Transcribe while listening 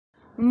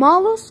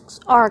Mollusks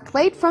are a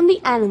clade from the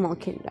animal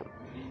kingdom.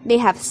 They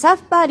have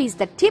soft bodies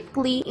that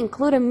typically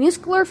include a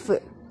muscular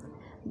foot.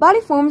 Body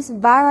forms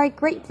vary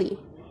greatly.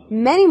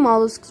 Many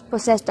mollusks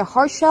possess a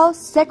hard shell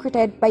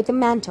secreted by the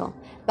mantle,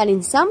 but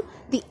in some,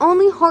 the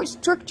only hard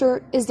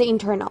structure is the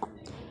internal.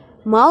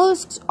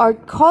 Mollusks are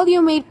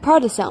columnate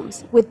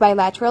protozoans with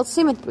bilateral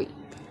symmetry.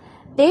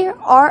 They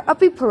are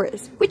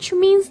oviparous, which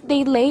means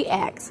they lay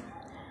eggs.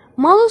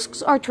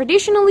 Mollusks are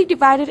traditionally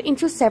divided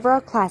into several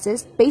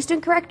classes based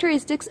on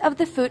characteristics of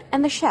the foot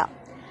and the shell.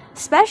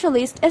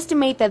 Specialists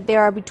estimate that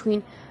there are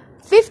between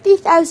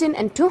 50,000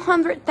 and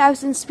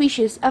 200,000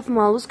 species of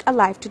mollusk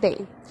alive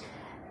today.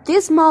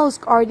 These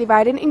mollusks are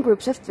divided in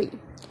groups of three.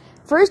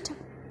 First,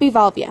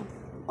 bivalvia,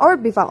 or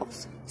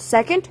bivalves.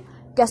 Second,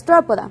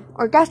 gastropoda,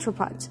 or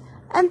gastropods.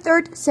 And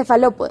third,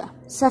 cephalopoda,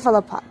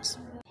 cephalopods.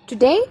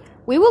 Today,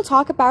 we will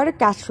talk about a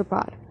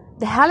gastropod,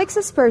 the Helix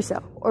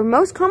aspersa, or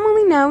most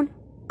commonly known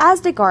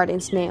as the garden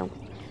snail.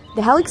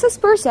 The Helix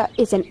aspersa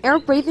is an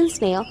air-breathing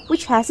snail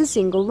which has a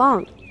single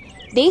lung.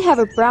 They have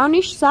a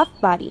brownish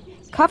soft body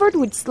covered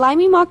with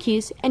slimy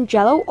mucus and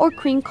yellow or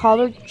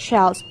cream-colored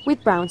shells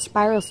with brown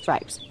spiral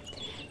stripes.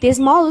 This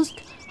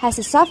mollusk has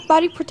a soft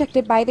body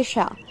protected by the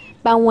shell,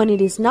 but when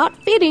it is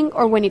not feeding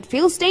or when it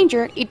feels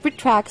danger, it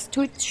retracts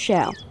to its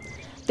shell.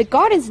 The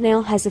garden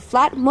snail has a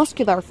flat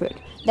muscular foot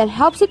that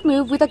helps it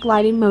move with a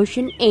gliding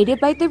motion aided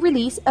by the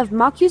release of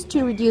mucus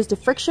to reduce the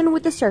friction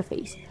with the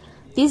surface.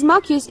 This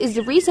mucus is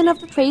the reason of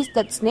the trace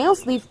that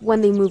snails leave when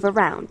they move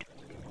around.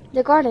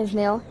 The garden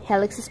snail,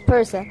 Helix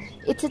aspersa,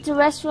 is a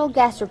terrestrial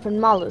gastropod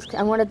mollusk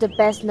and one of the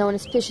best-known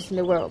species in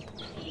the world.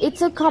 It's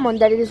so common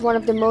that it is one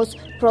of the most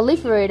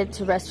proliferated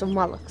terrestrial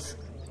mollusks.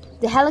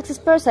 The Helix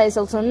aspersa is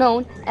also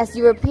known as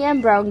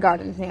European brown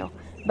garden snail,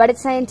 but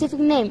its scientific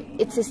name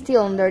is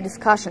still under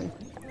discussion.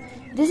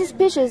 This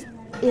species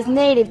is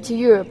native to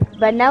Europe,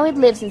 but now it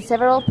lives in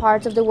several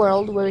parts of the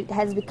world where it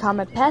has become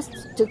a pest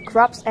to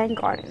crops and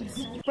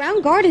gardens.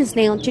 Brown garden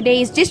snail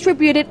today is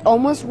distributed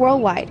almost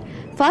worldwide.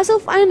 Fossil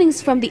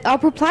findings from the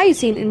Upper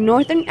Pliocene in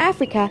northern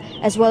Africa,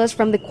 as well as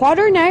from the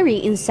Quaternary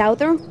in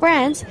southern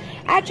France,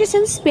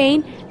 adjacent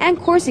Spain, and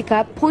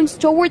Corsica, points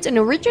towards an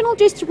original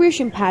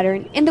distribution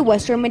pattern in the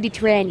western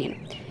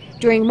Mediterranean.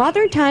 During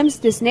modern times,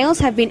 the snails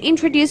have been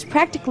introduced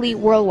practically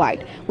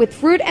worldwide, with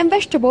fruit and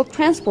vegetable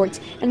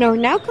transports, and are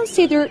now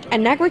considered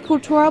an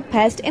agricultural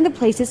pest in the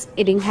places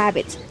it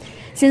inhabits.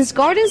 Since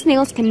garden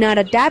snails cannot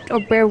adapt or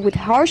bear with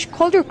harsh,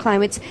 colder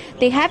climates,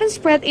 they haven't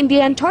spread in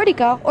the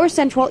Antarctica or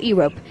Central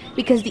Europe,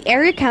 because the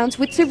area counts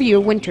with severe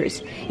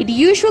winters. It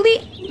usually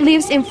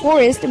lives in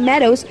forests,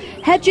 meadows,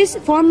 hedges,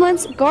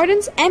 farmlands,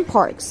 gardens, and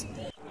parks.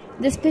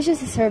 The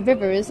species is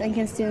herbivorous and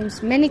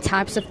consumes many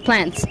types of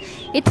plants.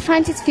 It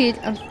finds its food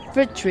on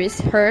fruit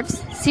trees,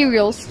 herbs,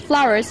 cereals,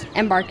 flowers,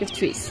 and bark of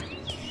trees.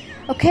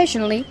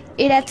 Occasionally,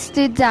 it adds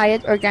to its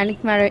diet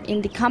organic matter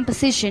in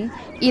decomposition,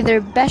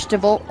 either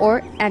vegetable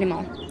or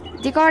animal.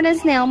 The garden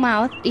snail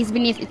mouth is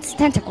beneath its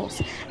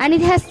tentacles, and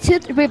it has a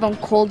toothed ribbon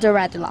called the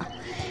radula,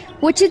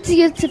 which is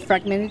used to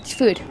fragment its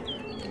food.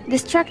 The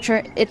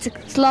structure is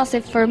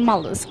exclusive for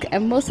mollusks,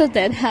 and most of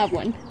them have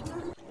one.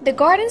 The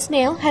garden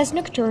snail has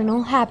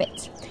nocturnal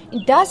habits.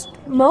 It does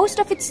most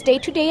of its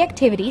day-to-day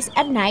activities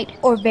at night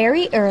or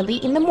very early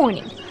in the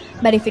morning,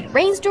 but if it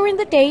rains during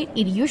the day,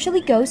 it usually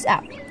goes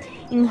up.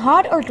 In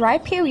hot or dry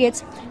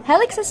periods,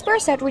 Helix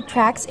aspersa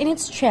retracts in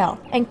its shell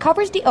and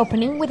covers the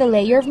opening with a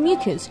layer of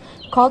mucus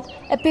called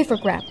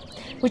epiphygram,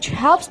 which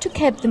helps to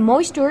keep the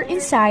moisture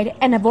inside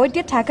and avoid the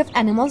attack of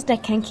animals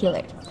that can kill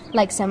it,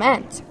 like some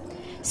ants.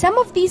 Some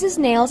of these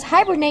snails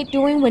hibernate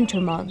during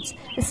winter months,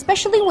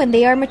 especially when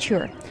they are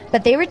mature,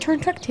 but they return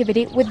to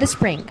activity with the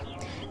spring.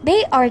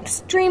 They are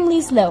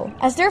extremely slow,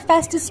 as their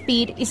fastest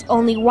speed is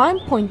only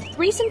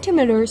 1.3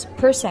 centimeters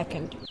per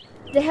second.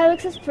 The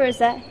Helix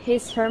aspersa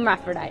is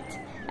hermaphrodite.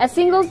 A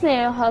single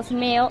snail has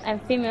male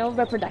and female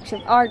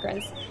reproductive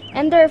organs,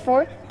 and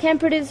therefore can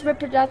produce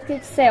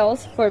reproductive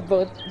cells for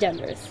both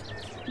genders.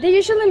 They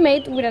usually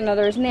mate with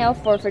another snail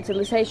for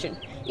fertilization,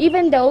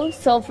 even though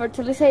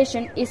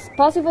self-fertilization is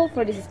possible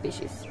for this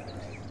species.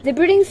 The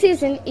breeding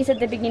season is at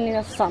the beginning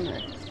of summer.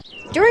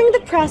 During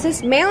the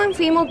process, male and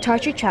female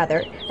touch each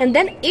other, and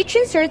then each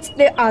inserts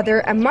the other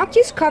a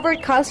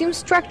mucus-covered calcium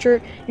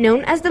structure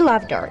known as the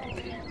love dart.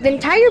 The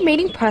entire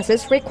mating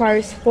process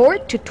requires 4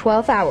 to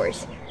 12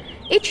 hours.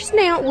 Each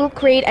snail will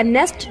create a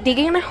nest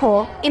digging a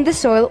hole in the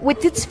soil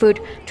with its foot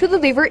to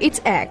deliver its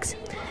eggs.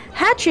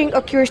 Hatching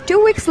occurs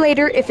 2 weeks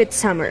later if it's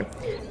summer.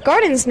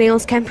 Garden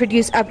snails can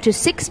produce up to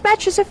 6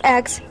 batches of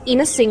eggs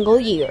in a single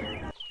year.